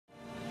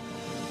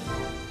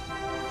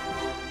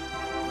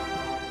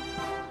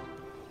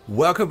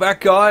Welcome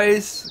back,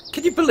 guys.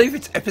 Can you believe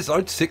it's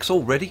episode 6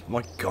 already?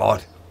 My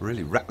god,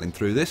 really rattling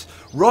through this.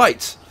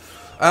 Right,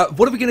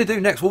 what are we going to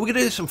do next? Well, we're going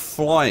to do some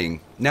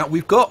flying. Now,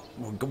 we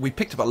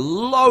picked up a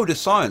load of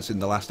science in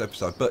the last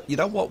episode, but you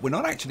know what? We're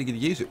not actually going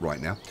to use it right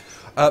now.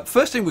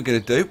 First thing we're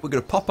going to do, we're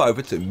going to pop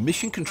over to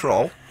mission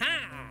control.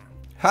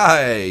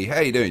 Hey, how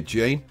you doing,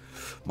 Gene?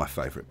 My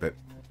favourite bit.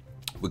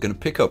 We're going to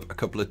pick up a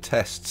couple of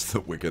tests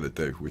that we're going to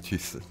do, which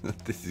is,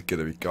 this is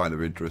going to be kind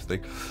of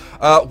interesting.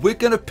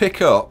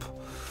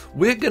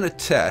 We're going to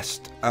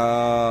test,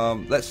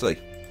 let's see,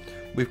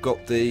 we've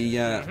got the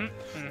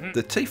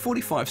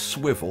T-45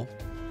 swivel.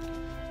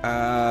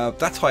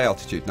 That's high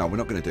altitude. No, we're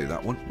not going to do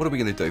that one. What are we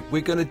going to do?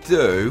 We're going to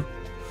do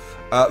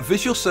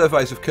visual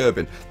surveys of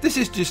Kerbin. This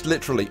is just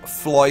literally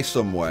fly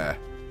somewhere.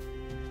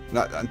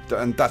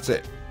 And that's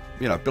it.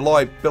 You know,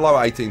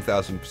 below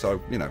 18,000, so,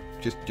 you know,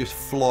 just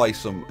fly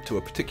to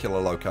a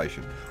particular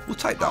location. We'll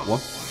take that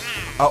one.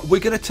 We're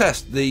going to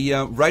test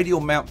the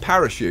radial mount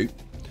parachute.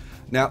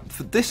 Now,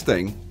 for this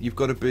thing, you've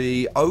got to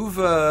be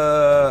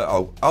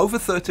over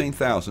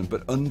 13,000,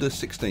 but under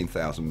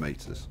 16,000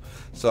 meters.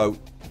 So,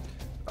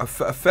 a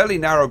fairly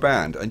narrow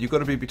band, and you've got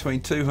to be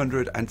between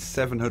 200 and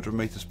 700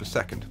 meters per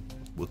second.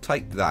 We'll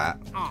take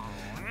that.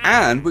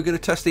 And we're going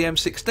to test the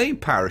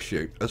M16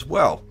 parachute as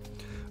well.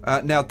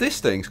 Now, this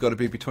thing's got to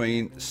be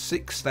between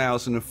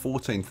 6,000 and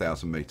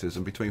 14,000 meters,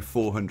 and between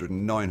 400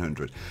 and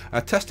 900.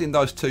 Testing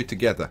those two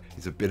together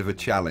is a bit of a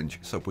challenge,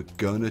 so we're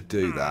going to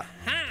do that.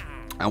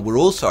 And we're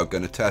also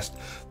going to test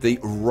the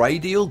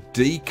radial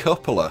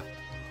decoupler.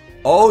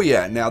 Oh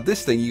yeah, now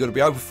this thing, you've got to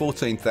be over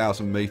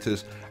 14,000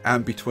 meters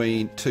and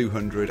between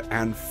 200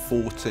 and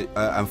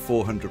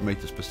 400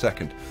 meters per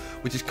second,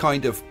 which is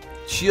kind of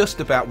just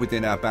about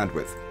within our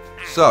bandwidth.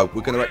 So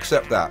we're going to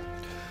accept that.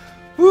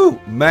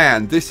 Woo,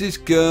 man, this is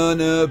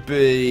gonna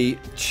be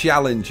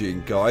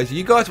challenging, guys.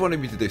 You guys wanted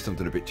me to do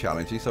something a bit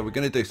challenging, so we're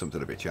going to do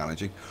something a bit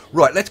challenging.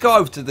 Right, let's go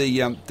over to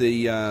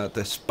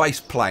the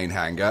space plane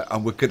hangar,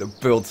 and we're going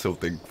to build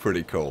something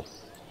pretty cool.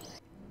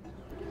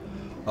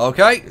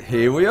 Okay,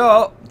 here we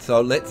are. So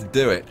let's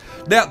do it.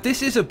 Now,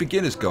 this is a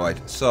beginner's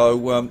guide,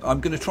 so I'm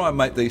going to try and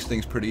make these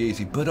things pretty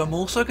easy, but I'm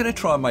also going to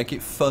try and make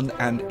it fun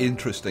and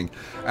interesting.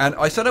 And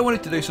I said I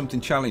wanted to do something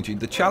challenging.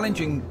 The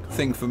challenging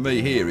thing for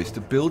me here is to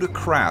build a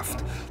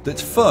craft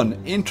that's fun,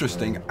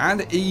 interesting,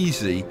 and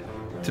easy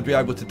to be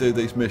able to do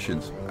these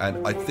missions.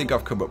 And I think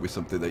I've come up with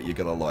something that you're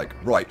going to like.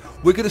 Right,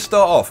 we're going to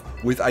start off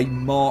with a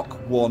Mark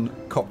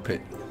 1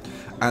 cockpit.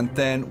 And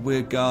then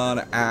we're going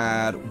to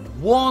add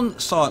one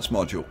science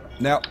module.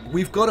 Now,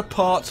 we've got a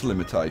parts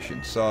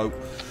limitation, so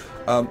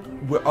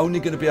we're only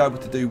going to be able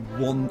to do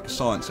one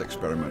science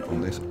experiment on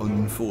this,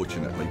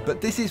 unfortunately.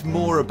 But this is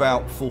more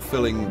about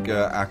fulfilling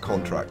our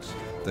contracts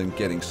than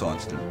getting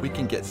science done. We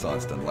can get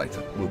science done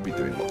later. We'll be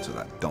doing lots of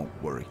that, don't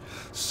worry.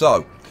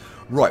 So,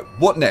 right,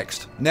 what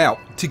next? Now,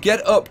 to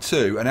get up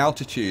to an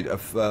altitude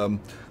of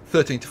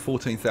 13 to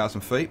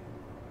 14,000 feet,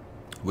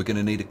 we're going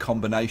to need a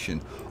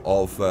combination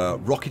of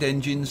rocket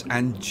engines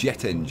and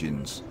jet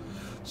engines.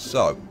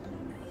 So,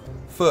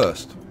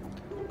 first,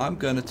 I'm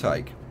going to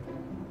take,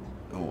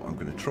 I'm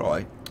going to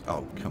try,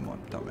 oh, come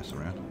on, don't mess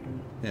around.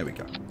 There we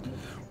go.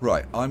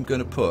 Right, I'm going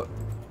to put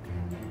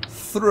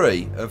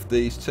 3 of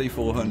these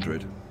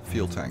T400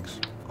 fuel tanks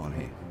on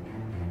here.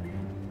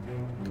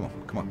 Come on,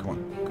 come on, come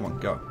on, come on,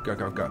 go, go,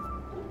 go, go.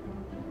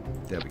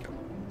 There we go.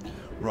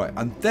 Right,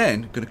 and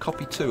then I'm going to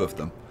copy 2 of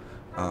them.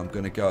 I'm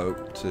going to go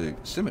to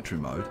symmetry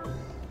mode,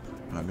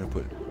 and I'm going to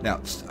put,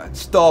 now,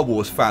 Star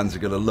Wars fans are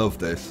going to love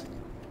this.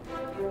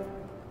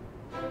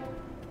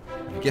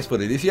 Guess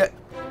what it is yet?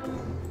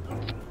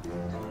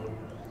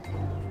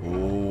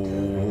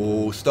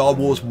 Oh, Star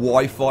Wars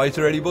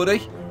Y-Fighter,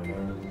 anybody?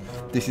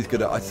 This is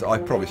gonna, I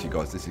promise you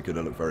guys, this is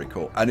gonna look very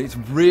cool. And it's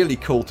really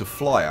cool to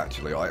fly,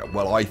 actually,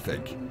 well, I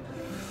think.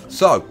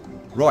 So,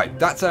 right,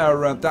 that's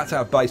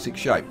our basic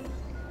shape.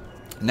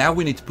 Now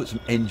we need to put some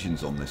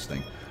engines on this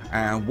thing.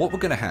 And what we're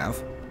gonna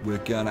have a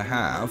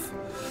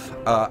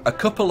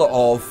couple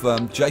of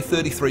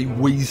J33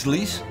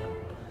 Weasleys.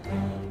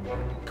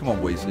 Come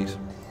on, Weasleys.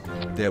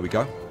 There we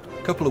go.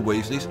 A couple of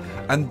Weasleys.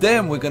 And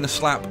then we're going to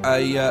slap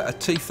a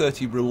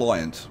T-30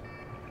 Reliant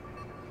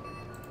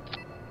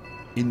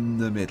in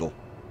the middle.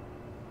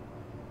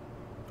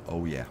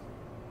 Oh yeah.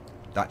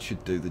 That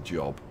should do the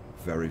job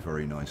very,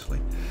 very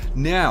nicely.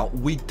 Now,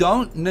 we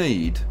don't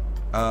need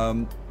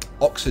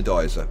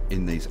oxidizer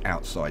in these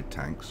outside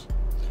tanks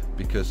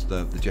because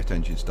the jet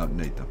engines don't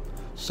need them.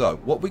 So,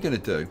 what we're going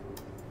to do,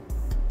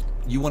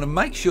 you want to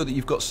make sure that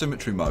you've got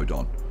symmetry mode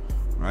on.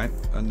 Right,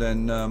 and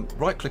then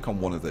right click on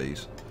one of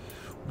these.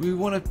 We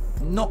want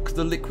to knock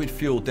the liquid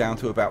fuel down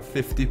to about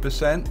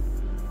 50%.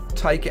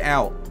 Take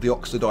out the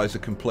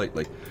oxidizer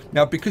completely.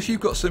 Now, because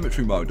you've got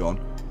symmetry mode on,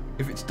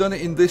 if it's done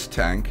it in this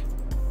tank,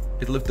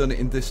 it'll have done it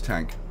in this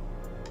tank.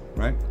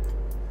 Right?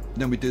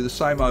 Then we do the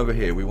same over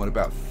here. We want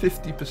about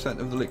 50%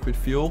 of the liquid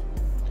fuel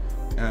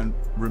and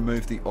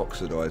remove the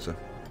oxidizer.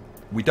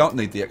 We don't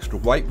need the extra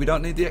weight. We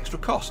don't need the extra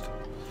cost.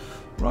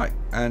 Right,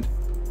 and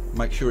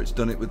make sure it's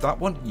done it with that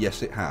one.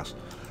 Yes, it has.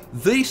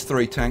 These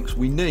 3 tanks,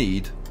 we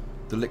need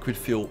the liquid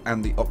fuel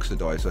and the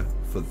oxidizer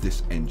for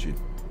this engine.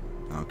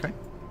 Okay,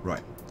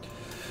 right.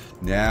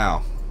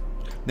 Now,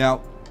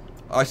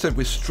 I said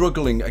we're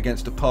struggling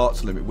against a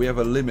parts limit. We have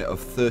a limit of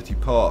 30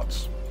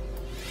 parts.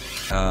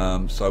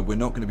 So we're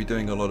not going to be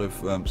doing a lot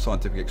of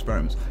scientific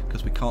experiments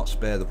because we can't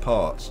spare the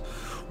parts.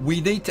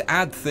 We need to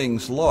add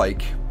things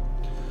like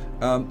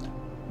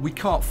we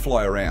can't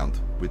fly around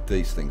with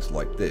these things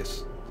like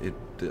this.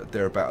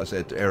 They're about as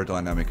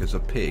aerodynamic as a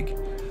pig.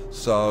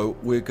 So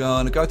we're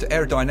going to go to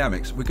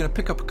aerodynamics. We're going to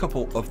pick up a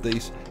couple of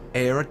these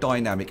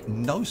aerodynamic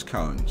nose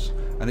cones.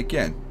 And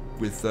again,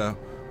 with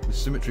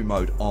symmetry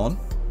mode on,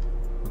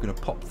 we're going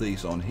to pop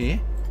these on here.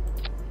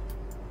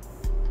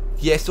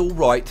 Yes, all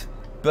right.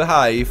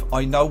 Behave.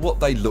 I know what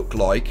they look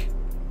like.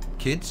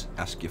 Kids,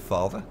 ask your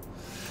father.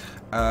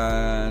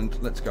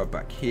 And let's go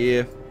back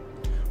here.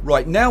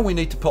 Right, now we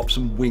need to pop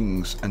some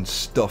wings and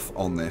stuff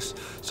on this.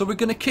 So we're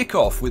going to kick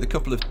off with a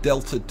couple of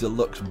Delta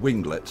Deluxe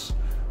winglets,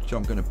 which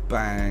I'm going to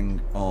bang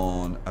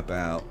on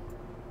about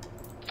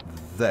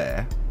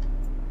there.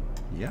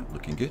 Yeah,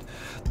 looking good.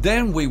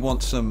 Then we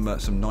want some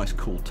nice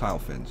cool tail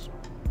fins,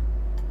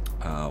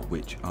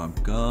 which I'm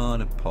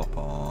going to pop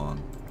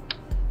on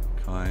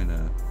kind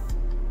of...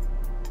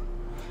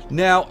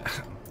 Now,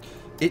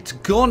 it's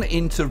gone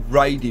into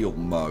radial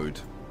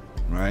mode,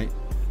 right?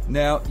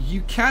 Now,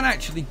 you can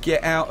actually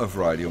get out of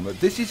radial mode.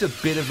 This is a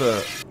bit of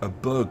a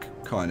bug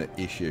kind of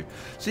issue.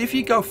 So if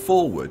you go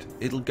forward,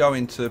 it'll go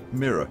into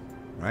mirror,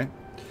 right?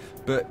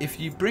 But if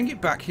you bring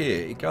it back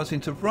here, it goes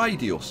into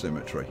radial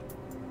symmetry,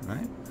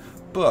 right?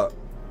 But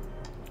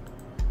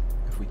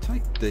if we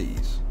take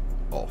these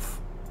off,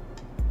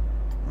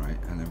 right,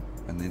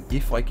 and then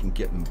if I can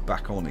get them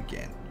back on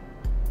again.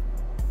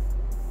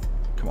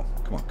 Come on,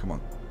 come on, come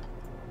on.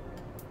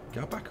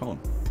 Go back on.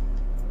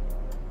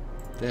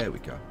 There we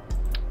go.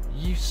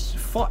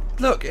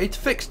 Look, it's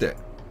fixed it.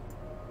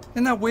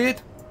 Isn't that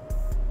weird?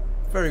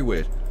 Very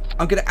weird.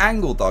 I'm going to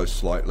angle those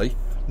slightly.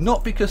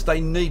 Not because they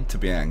need to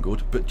be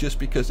angled, but just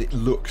because it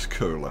looks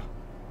cooler.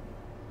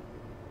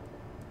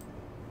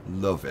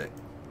 Love it.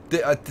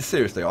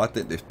 Seriously, I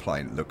think this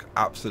plane looks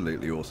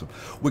absolutely awesome.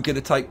 We're going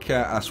to take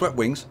our swept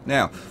wings.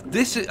 Now,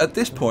 at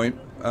this point,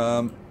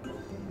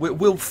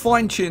 we'll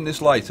fine-tune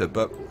this later,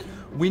 but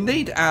we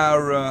need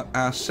our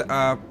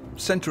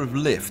centre of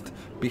lift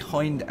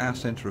behind our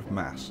centre of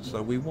mass. So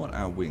we want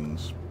our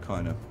wings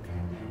kind of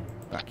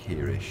back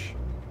here-ish.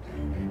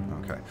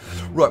 Okay.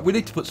 Right, we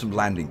need to put some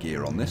landing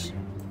gear on this.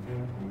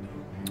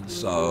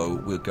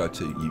 So we'll go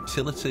to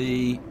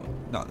utility.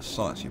 No, the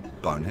science, you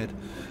bonehead.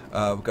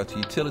 We'll go to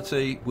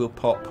utility. We'll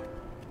pop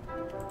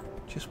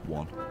just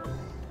one.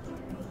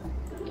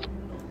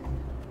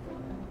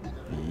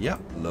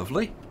 Yep,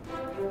 lovely.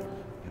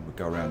 And we'll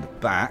go around the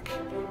back.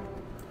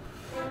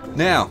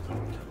 Now,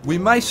 we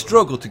may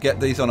struggle to get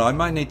these on. I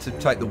may need to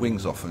take the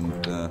wings off and...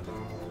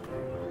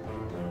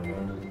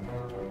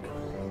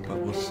 but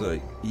we'll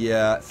see.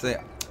 Yeah, see,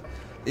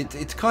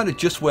 it's kind of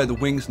just where the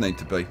wings need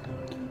to be.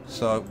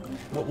 So,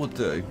 what we'll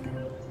do,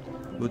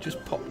 we'll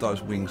just pop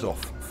those wings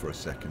off for a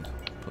second.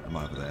 Put them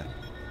over there.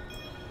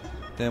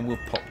 Then we'll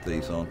pop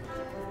these on.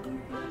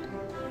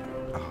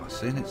 Oh,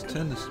 see, it's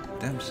turned this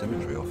damn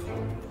symmetry off.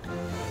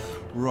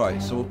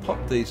 Right, so we'll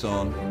pop these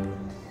on.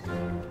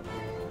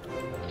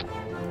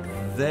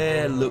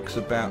 There looks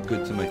about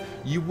good to me.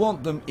 You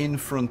want them in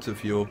front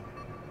of your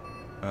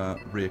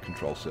rear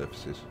control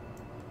surfaces.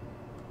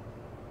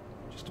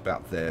 Just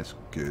about there's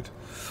good.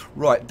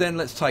 Right, then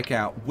let's take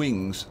out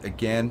wings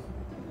again.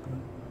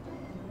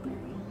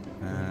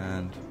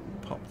 And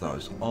pop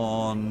those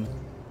on.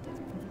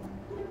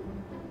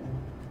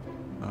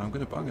 And I'm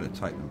gonna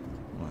take them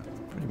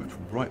pretty much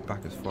right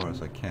back as far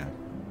as I can.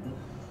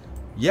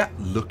 Yeah,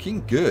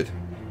 looking good.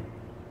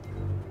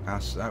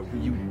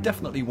 You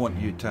definitely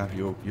want you to have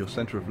your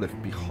centre of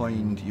lift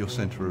behind your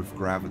centre of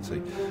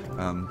gravity.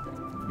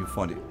 You'll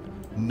find it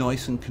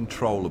nice and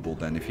controllable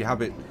then. If you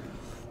have it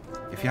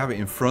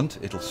in front,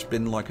 it'll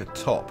spin like a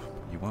top.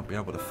 You won't be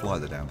able to fly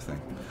the damn thing.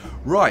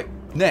 Right,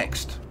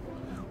 next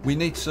we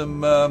need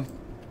some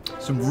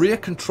rear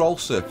control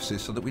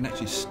surfaces so that we can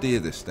actually steer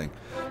this thing.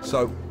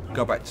 So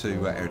go back to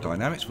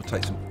aerodynamics. We'll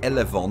take some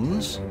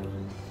elevons,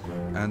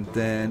 and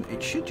then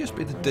it should just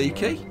be the D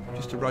key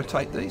just to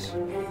rotate these.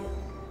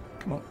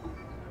 Come on.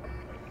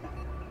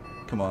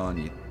 Come on,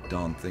 you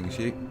darn things,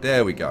 you.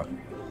 There we go.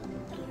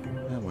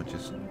 And we'll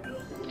just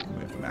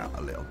move them out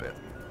a little bit.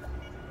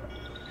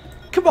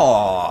 Come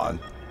on!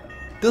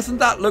 Doesn't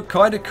that look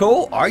kind of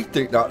cool? I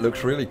think that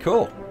looks really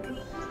cool.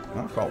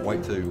 I can't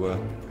wait to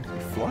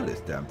fly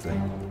this damn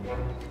thing.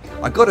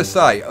 I gotta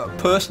say,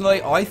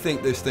 personally, I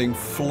think this thing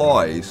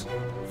flies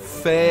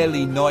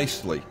fairly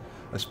nicely,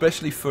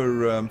 especially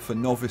for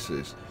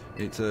novices.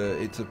 It's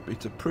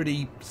a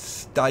pretty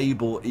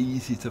stable,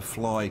 easy to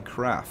fly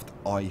craft,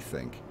 I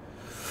think.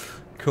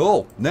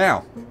 Cool.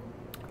 Now,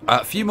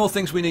 a few more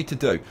things we need to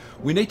do.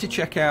 We need to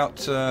check out.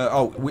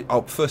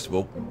 First of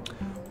all,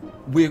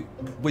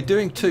 we're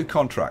doing 2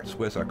 contracts.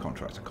 Where's our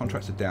contracts? The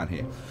contracts are down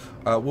here.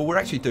 Well, we're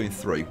actually doing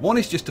 3. One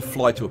is just to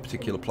fly to a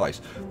particular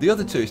place. The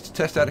other 2 is to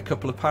test out a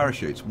couple of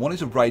parachutes. One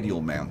is a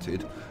radial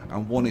mounted,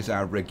 and one is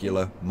our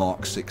regular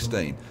Mark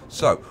 16.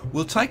 So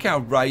we'll take our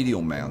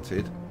radial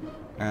mounted,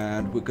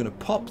 and we're going to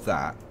pop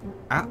that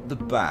at the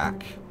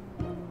back.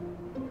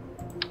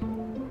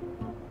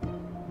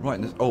 Right.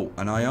 Oh,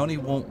 and I only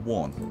want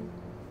 1.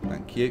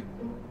 Thank you.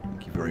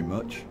 Thank you very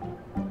much.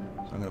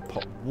 So I'm going to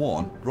pop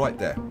 1 right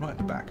there, right at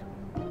the back,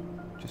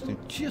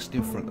 just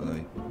in front of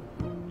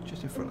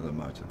the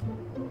motor.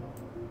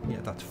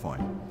 Yeah, that's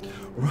fine.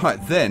 Right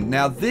then,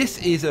 now this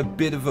is a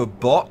bit of a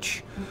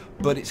botch,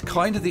 but it's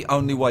kind of the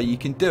only way you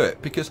can do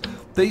it, because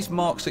these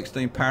Mark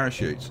 16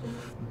 parachutes,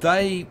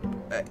 they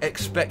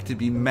expect to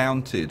be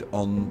mounted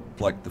on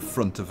like the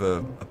front of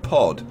a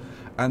pod,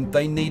 and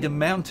they need a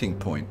mounting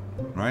point,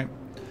 right?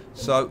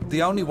 So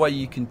the only way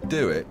you can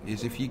do it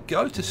is if you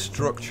go to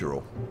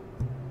structural,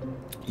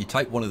 you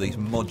take one of these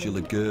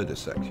modular girder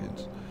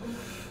sections.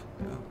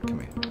 Oh,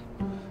 come here.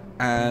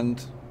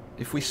 And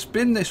if we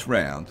spin this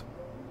round,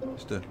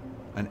 just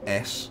an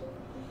S,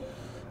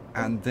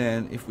 and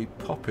then if we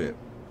pop it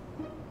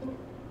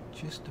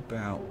just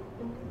about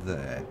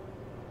there,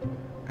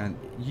 and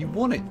you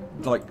want it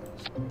like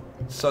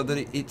so that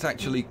it's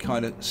actually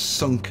kind of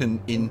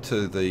sunken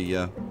into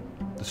the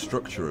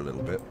structure a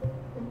little bit.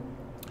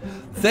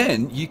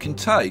 Then you can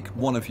take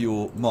one of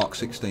your Mark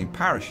 16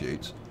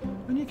 parachutes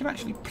and you can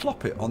actually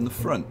plop it on the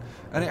front,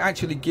 and it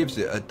actually gives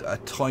it a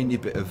tiny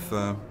bit of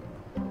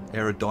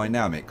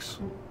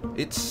aerodynamics.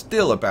 It's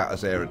still about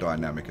as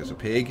aerodynamic as a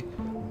pig,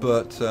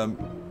 but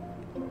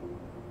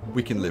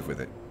we can live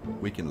with it.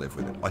 We can live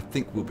with it. I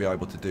think we'll be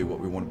able to do what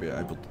we want to be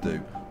able to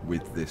do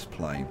with this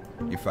plane.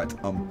 In fact,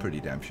 I'm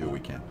pretty damn sure we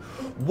can.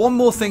 One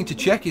more thing to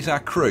check is our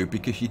crew,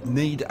 because you'd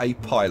need a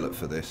pilot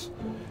for this.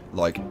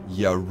 Like,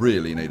 you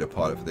really need a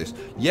pilot for this.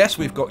 Yes,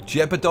 we've got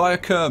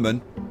Jebediah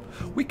Kerman.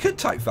 We could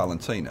take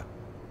Valentina,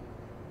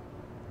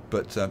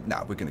 but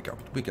no, we're gonna go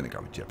with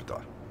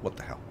Jebediah. What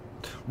the hell?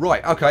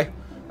 Right, okay.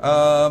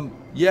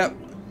 Yeah,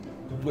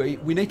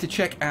 we need to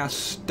check our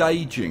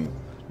staging.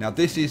 Now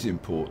this is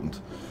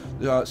important.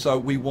 So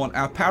we want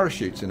our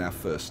parachutes in our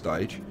first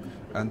stage,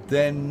 and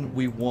then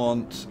we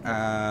want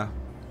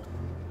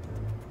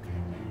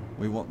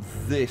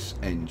this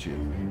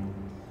engine.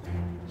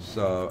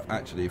 So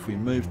actually, if we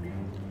move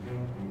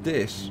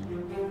this,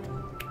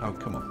 oh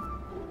come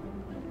on,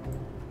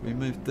 we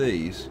move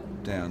these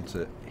down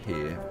to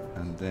here,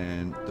 and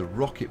then the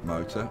rocket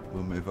motor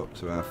will move up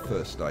to our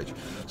first stage.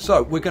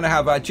 So we're going to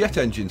have our jet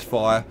engines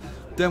fire,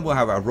 then we'll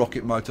have our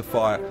rocket motor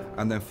fire,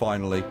 and then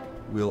finally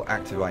we'll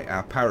activate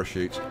our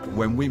parachutes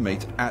when we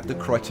meet at the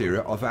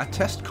criteria of our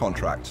test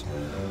contracts.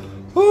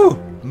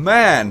 Whew,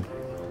 man,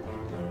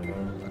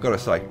 I've got to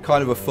say,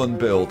 kind of a fun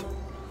build.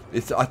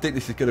 I think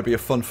this is going to be a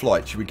fun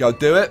flight. Should we go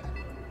do it?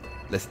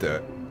 Let's do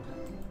it.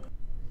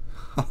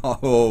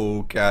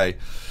 Okay.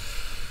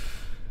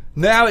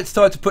 Now it's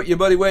time to put your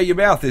money where your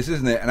mouth is,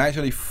 isn't it? And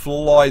actually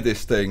fly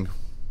this thing.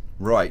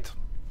 Right.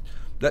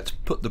 Let's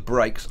put the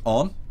brakes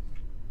on.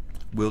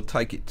 We'll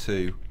take it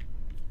to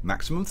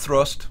maximum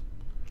thrust.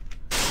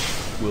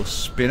 We'll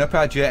spin up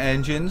our jet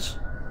engines.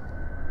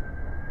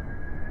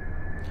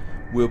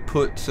 We'll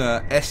put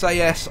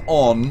SAS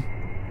on.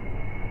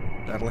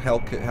 That'll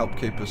help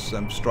keep us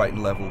straight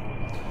and level.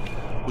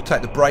 We'll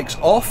take the brakes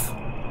off.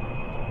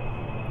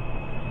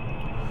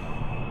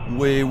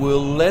 We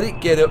will let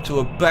it get up to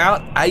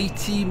about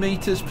 80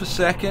 meters per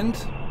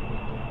second,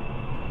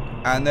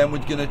 and then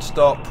we're going to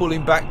start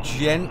pulling back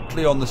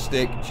gently on the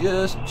stick,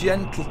 just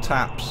gentle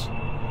taps.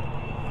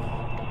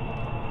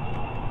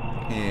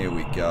 Here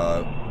we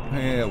go.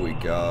 Here we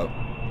go.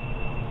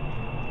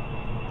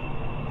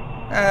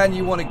 And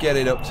you want to get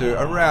it up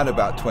to around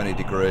about 20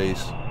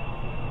 degrees.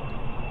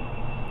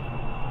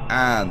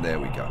 And there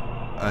we go.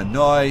 A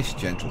nice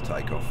gentle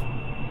takeoff.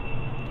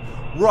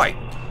 Right.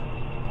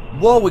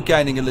 While we're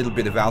gaining a little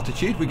bit of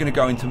altitude, we're going to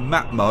go into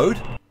map mode.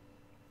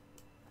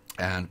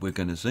 And we're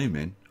going to zoom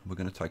in. We're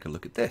going to take a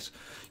look at this.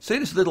 See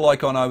this little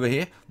icon over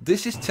here?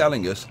 This is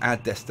telling us our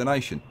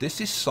destination.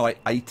 This is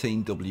site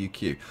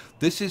 18WQ.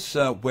 This is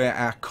where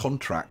our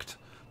contract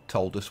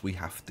told us we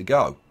have to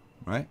go.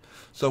 Right?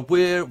 So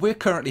we're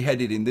currently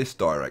headed in this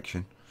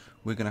direction.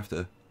 We're going to have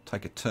to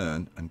take a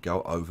turn and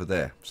go over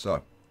there.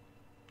 So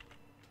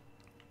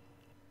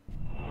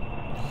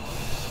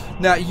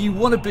now you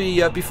want to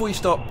be, before you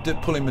start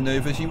pulling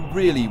manoeuvres, you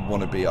really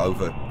want to be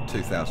over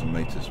 2,000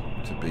 meters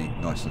to be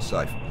nice and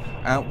safe.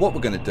 And what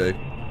we're going to do,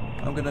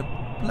 I'm going to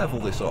level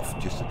this off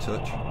just a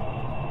touch.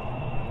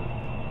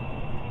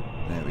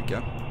 There we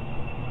go.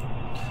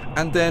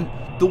 And then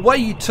the way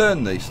you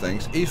turn these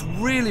things is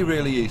really,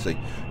 really easy.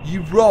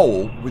 You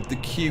roll with the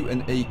Q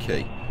and E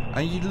key,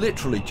 and you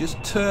literally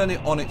just turn it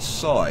on its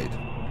side.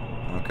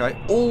 Okay,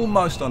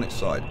 almost on its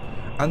side.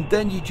 And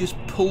then you just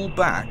pull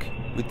back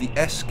with the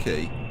S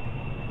key.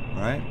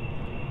 Right,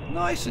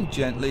 nice and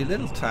gently,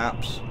 little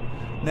taps.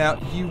 Now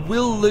you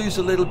will lose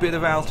a little bit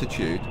of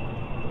altitude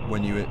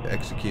when you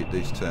execute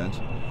these turns.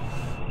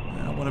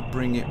 Now want to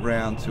bring it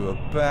round to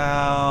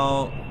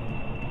about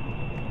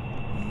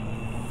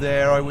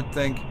there, I would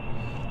think.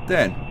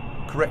 Then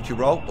correct your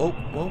roll. Oh,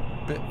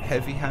 a bit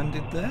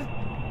heavy-handed there.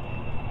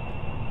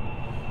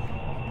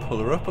 Pull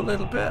her up a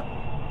little bit.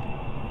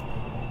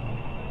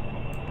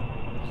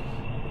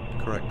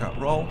 Correct that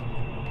roll.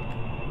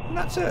 And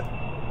that's it.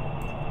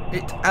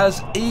 It's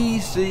as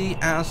easy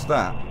as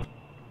that.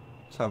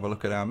 Let's have a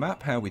look at our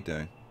map. How are we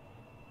doing?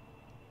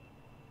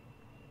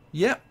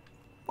 Yep.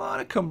 Want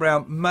to come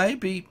round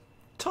maybe a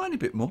tiny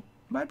bit more.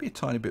 Maybe a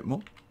tiny bit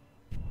more.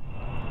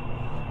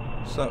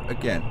 So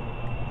again,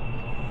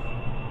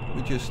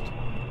 we just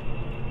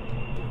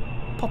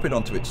pop it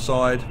onto its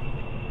side.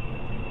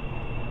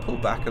 Pull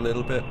back a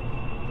little bit.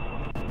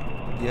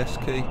 The S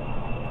key.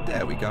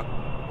 There we go.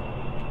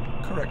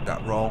 Correct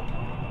that roll.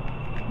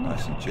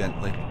 Nice and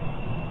gently.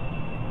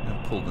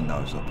 And pull the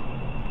nose up.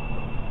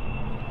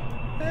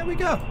 There we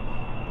go.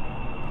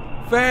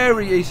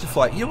 Very easy to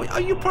fly.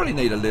 You probably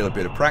need a little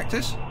bit of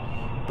practice.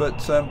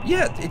 But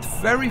yeah, it's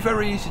very,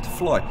 very easy to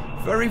fly.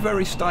 Very,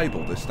 very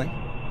stable, this thing.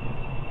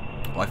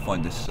 I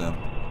find this a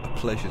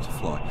pleasure to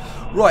fly.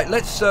 Right,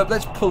 let's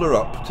pull her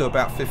up to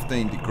about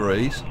 15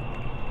 degrees.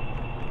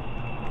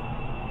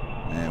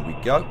 There we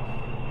go.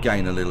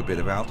 Gain a little bit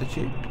of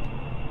altitude.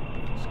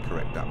 Let's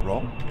correct that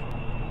roll.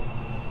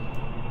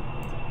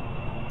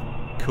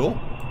 Cool.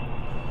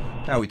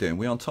 How are we doing?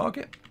 We on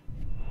target?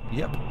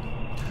 Yep.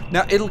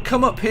 Now it'll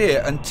come up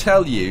here and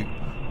tell you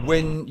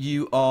when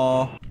you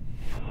are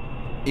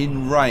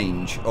in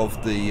range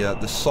of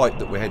the site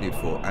that we're headed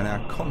for, and our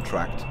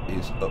contract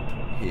is up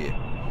here.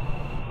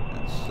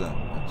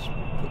 Let's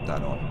put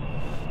that on.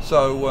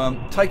 So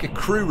take a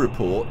crew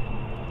report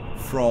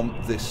from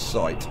this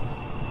site.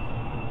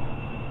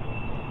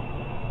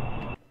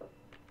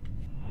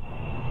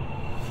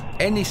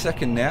 Any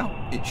second now,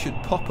 it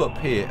should pop up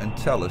here and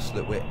tell us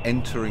that we're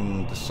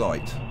entering the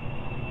site.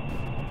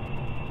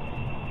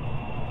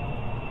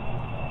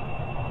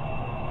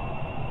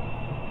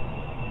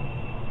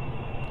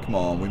 Come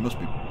on, we must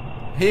be...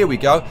 Here we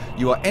go.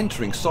 You are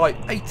entering site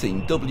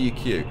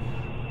 18WQ.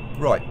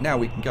 Right, now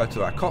we can go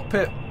to our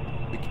cockpit.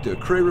 We can do a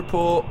crew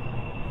report.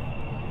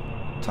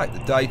 Take the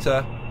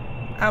data.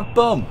 And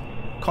boom!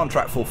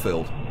 Contract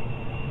fulfilled.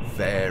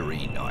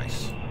 Very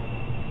nice.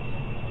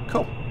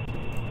 Cool.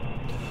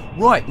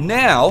 Right,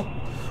 now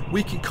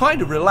we can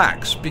kind of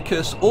relax,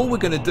 because all we're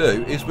going to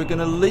do is we're going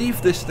to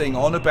leave this thing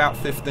on about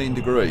 15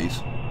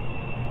 degrees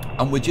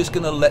and we're just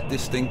going to let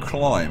this thing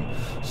climb.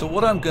 So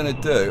what I'm going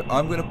to do,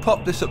 I'm going to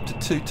pop this up to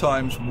 2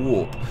 times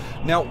warp.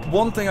 Now,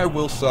 one thing I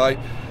will say,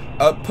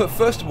 but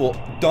first of all,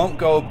 don't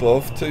go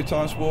above 2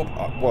 times warp.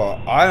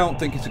 Well, I don't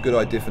think it's a good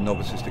idea for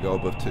novices to go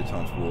above 2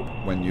 times warp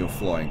when you're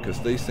flying, because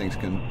these things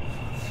can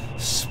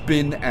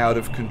spin out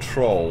of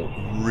control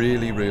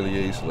really,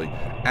 really easily.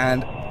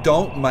 And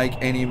don't make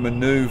any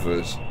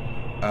maneuvers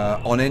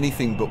on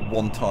anything but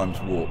 1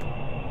 times warp.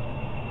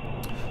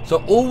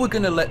 So all we're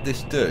going to let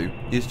this do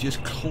is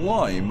just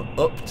climb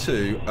up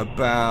to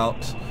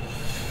about,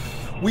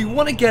 we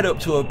want to get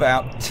up to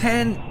about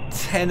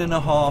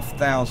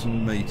 10,500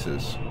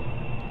 meters,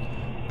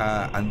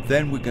 and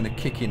then we're going to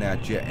kick in our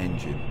jet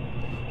engine.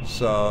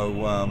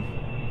 So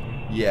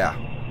yeah,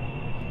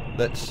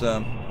 let's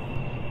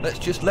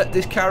just let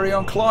this carry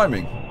on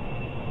climbing.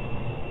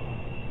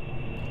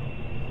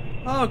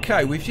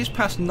 Okay, we've just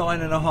passed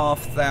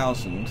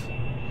 9,500.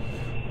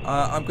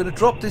 I'm going to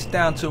drop this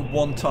down to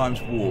 1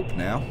 times warp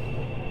now.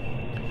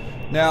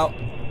 Now,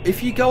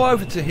 if you go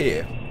over to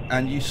here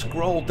and you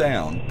scroll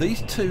down,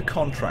 these 2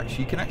 contracts,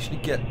 you can actually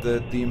get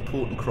the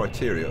important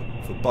criteria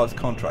for both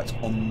contracts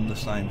on the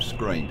same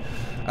screen.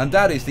 And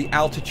that is the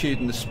altitude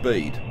and the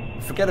speed.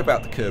 Forget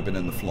about the Kerbin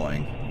and the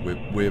flying.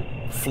 We're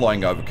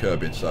flying over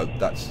Kerbin, so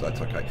that's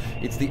okay.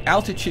 It's the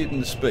altitude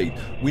and the speed.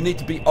 We need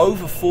to be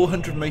over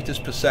 400 meters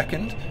per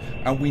second,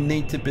 and we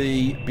need to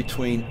be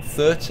between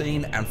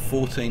 13 and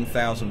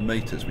 14,000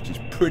 meters, which is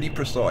pretty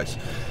precise.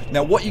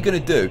 Now, what you're going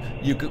to do,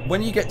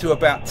 when you get to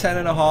about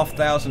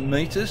 10,500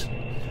 meters,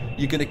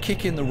 you're going to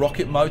kick in the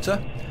rocket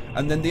motor,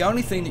 and then the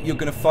only thing that you're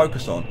going to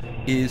focus on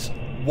is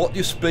what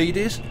your speed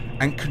is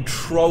and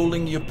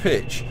controlling your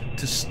pitch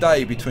to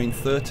stay between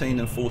 13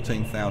 and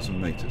 14,000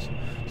 meters.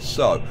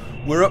 So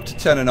we're up to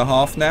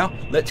 10.5 now.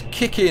 Let's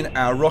kick in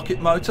our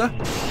rocket motor,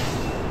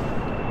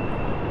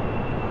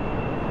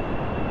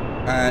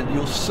 and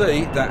you'll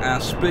see that our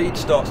speed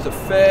starts to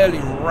fairly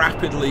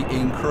rapidly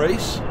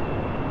increase.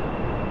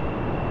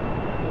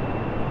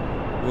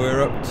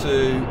 We're up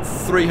to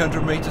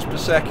 300 meters per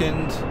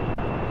second,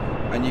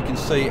 and you can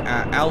see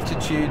our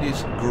altitude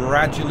is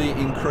gradually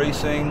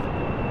increasing.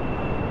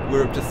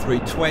 We're up to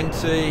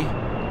 320,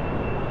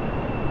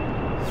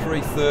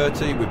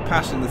 330, we're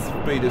passing the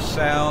speed of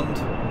sound,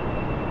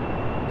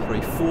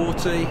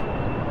 340,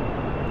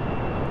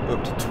 we're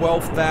up to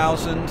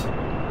 12,000,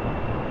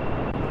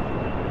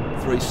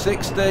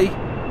 360.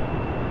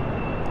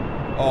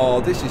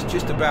 Oh, this is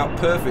just about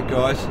perfect,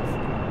 guys.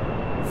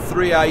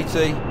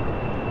 380.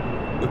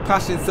 We're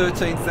passing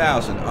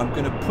 13,000. I'm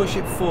going to push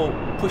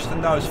the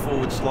nose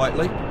forward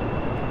slightly,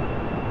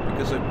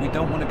 because we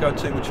don't want to go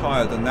too much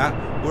higher than that.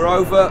 We're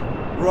over.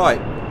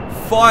 Right.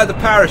 Fire the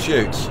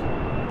parachutes.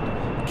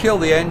 Kill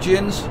the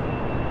engines.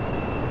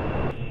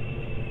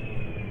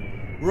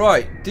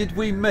 Right. Did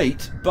we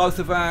meet both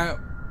of our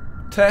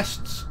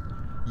tests?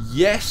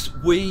 Yes,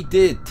 we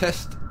did.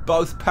 Test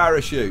both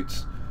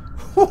parachutes.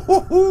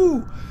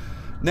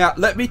 Now,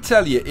 let me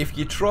tell you, if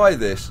you try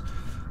this,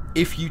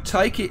 if you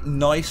take it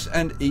nice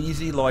and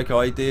easy like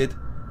I did,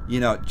 you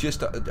know,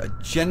 just a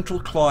gentle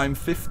climb,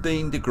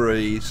 15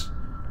 degrees,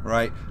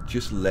 right?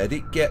 Just let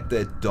it get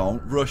there.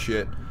 Don't rush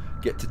it.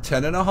 Get to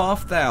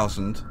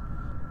 10,500,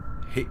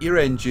 hit your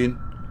engine,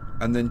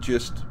 and then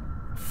just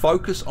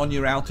focus on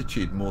your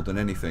altitude more than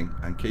anything,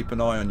 and keep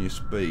an eye on your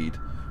speed,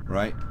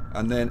 right?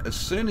 And then as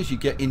soon as you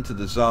get into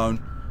the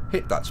zone,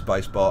 hit that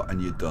space bar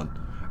and you're done.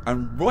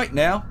 And right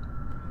now,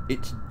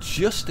 it's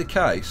just a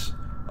case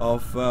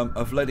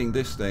of letting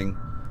this thing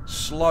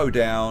slow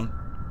down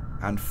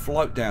and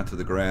float down to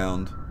the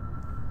ground.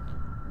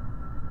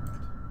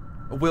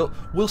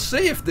 We'll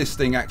see if this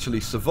thing actually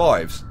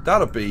survives.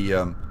 That'll be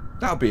an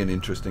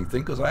interesting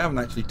thing, because I haven't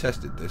actually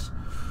tested this.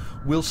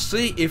 We'll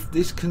see if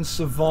this can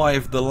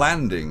survive the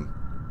landing,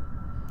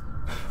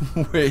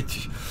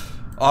 which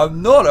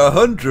I'm not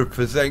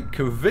 100%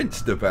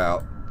 convinced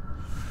about,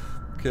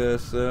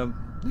 because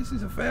this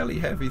is a fairly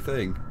heavy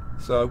thing.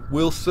 So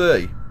we'll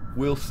see.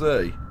 We'll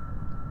see.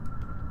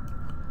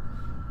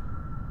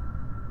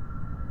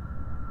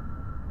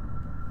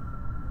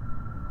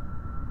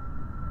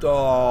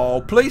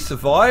 Oh, please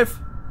survive.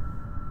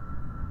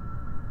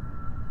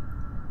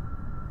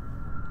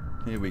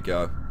 Here we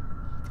go.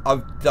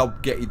 I'm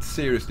getting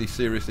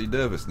seriously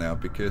nervous now,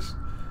 because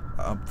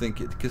I'm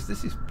thinking, because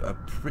this is a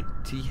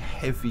pretty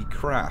heavy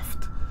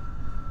craft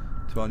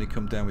to only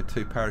come down with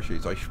 2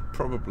 parachutes. I should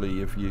probably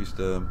have used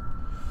 2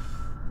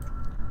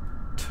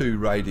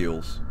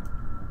 radials,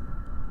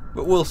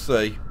 but we'll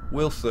see.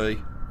 We'll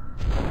see.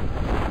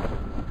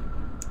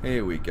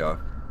 Here we go.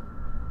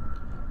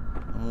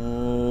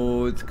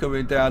 Oh, it's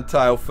coming down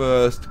tail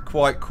first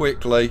quite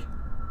quickly.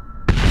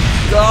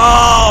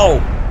 Oh!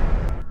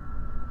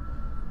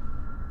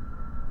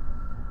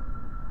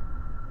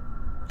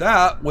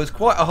 That was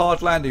quite a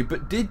hard landing,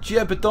 but did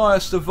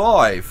Jebediah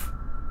survive?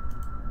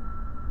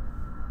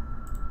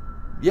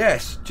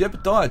 Yes,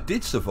 Jebediah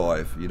did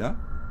survive, you know.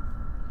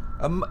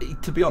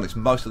 To be honest,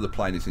 most of the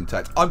plane is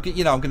intact. I'm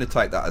going to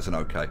take that as an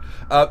okay.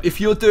 If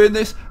you're doing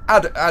this,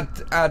 add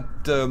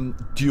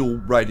dual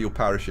radial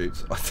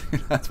parachutes. I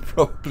think that's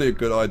probably a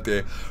good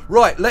idea.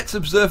 Right, let's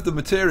observe the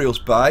materials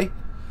bay.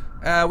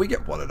 We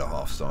get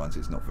 1.5 science.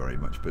 It's not very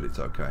much, but it's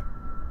okay.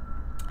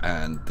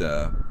 And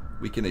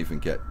we can even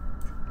get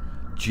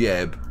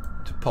Jeb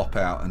to pop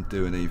out and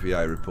do an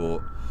EVA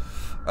report.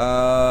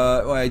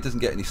 Well, he doesn't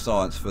get any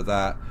science for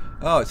that.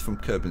 Oh, it's from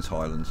Kerbin's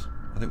Highlands.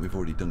 I think we've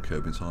already done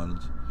Kerbin's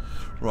Highlands.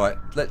 Right,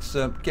 let's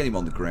get him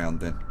on the ground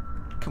then.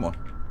 Come on.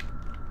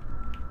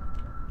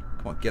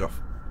 Come on, get off.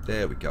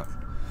 There we go.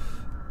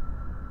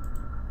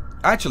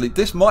 Actually,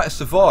 this might have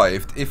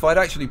survived if I'd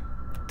actually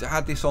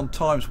had this on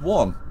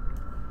 ×1.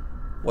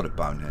 What a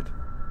bonehead.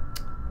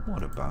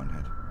 What a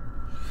bonehead.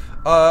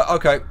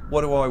 Okay,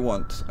 what do I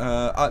want?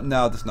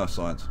 No, there's no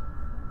science.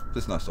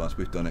 There's no science,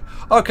 we've done it.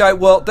 Okay,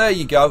 well, there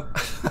you go.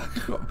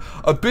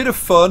 A bit of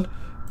fun.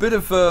 Bit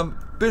of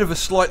a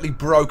slightly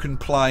broken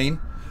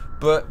plane.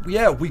 But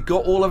yeah, we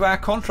got all of our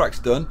contracts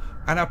done,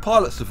 and our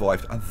pilot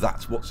survived, and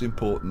that's what's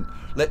important.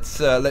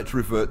 Let's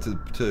revert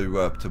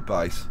to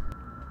base.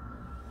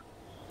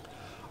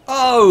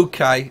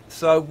 Okay,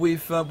 so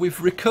we've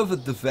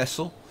recovered the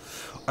vessel.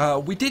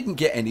 We didn't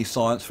get any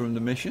science from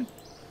the mission.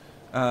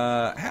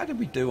 How did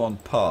we do on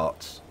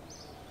parts?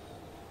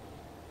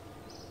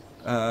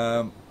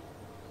 Not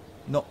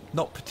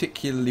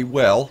particularly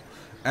well,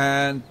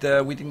 and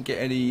we didn't get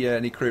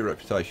any crew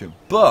reputation.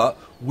 But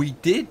we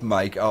did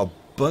make a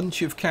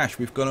bunch of cash.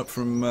 We've gone up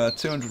from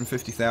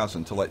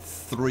 250,000 to like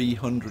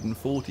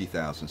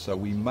 340,000. So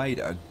we made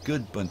a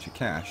good bunch of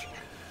cash.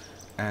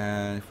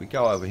 And if we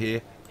go over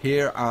here,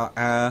 here are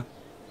our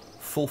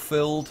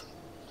fulfilled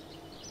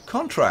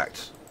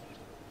contracts,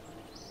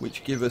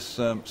 which give us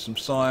some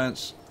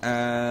science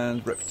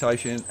and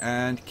reputation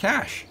and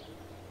cash.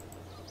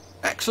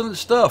 Excellent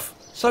stuff.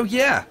 So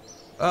yeah,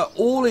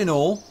 all in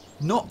all,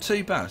 not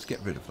too bad. Let's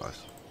get rid of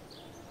those.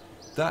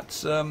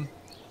 That's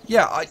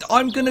yeah,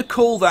 I'm going to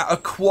call that a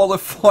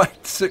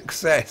qualified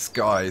success,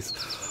 guys.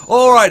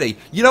 Alrighty,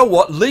 you know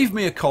what? Leave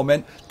me a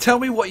comment. Tell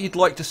me what you'd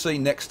like to see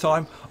next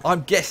time.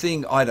 I'm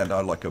guessing, I don't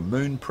know, like a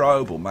moon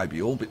probe, or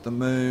maybe orbit the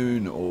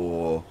moon,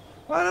 or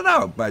I don't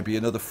know, maybe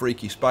another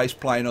freaky space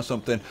plane or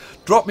something.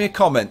 Drop me a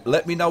comment.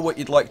 Let me know what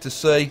you'd like to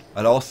see,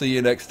 and I'll see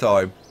you next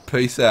time.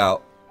 Peace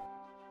out.